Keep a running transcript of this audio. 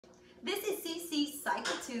This is CC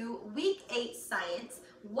Cycle 2, Week 8 Science.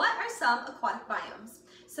 What are some aquatic biomes?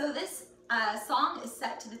 So this song is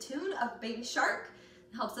set to the tune of Baby Shark.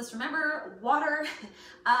 It helps us remember water.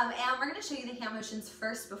 And we're going to show you the hand motions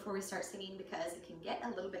first before we start singing because it can get a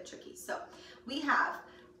little bit tricky. So we have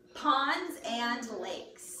ponds and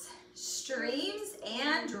lakes, streams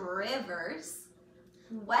and rivers,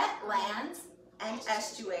 wetlands and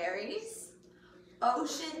estuaries,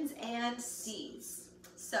 oceans and seas.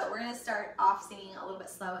 So we're going to start off singing a little bit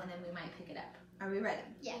slow and then we might pick it up. Are we ready?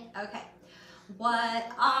 Yeah. Okay. What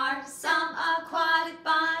are some aquatic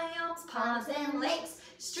biomes? Ponds and lakes,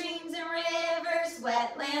 streams and rivers,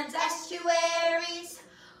 wetlands, estuaries,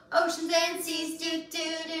 oceans and seas. Do, do,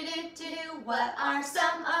 do, do, do, do. What are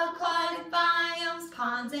some aquatic biomes?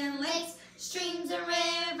 Ponds and lakes, streams and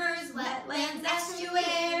rivers, wetlands,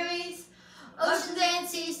 estuaries, oceans and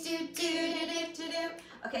seas. Do, do, do, do, do, do.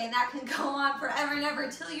 Okay, and that can go on forever and ever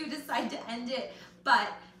until you decide to end it. But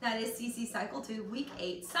that is CC Cycle 2, Week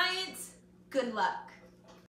 8 Science. Good luck.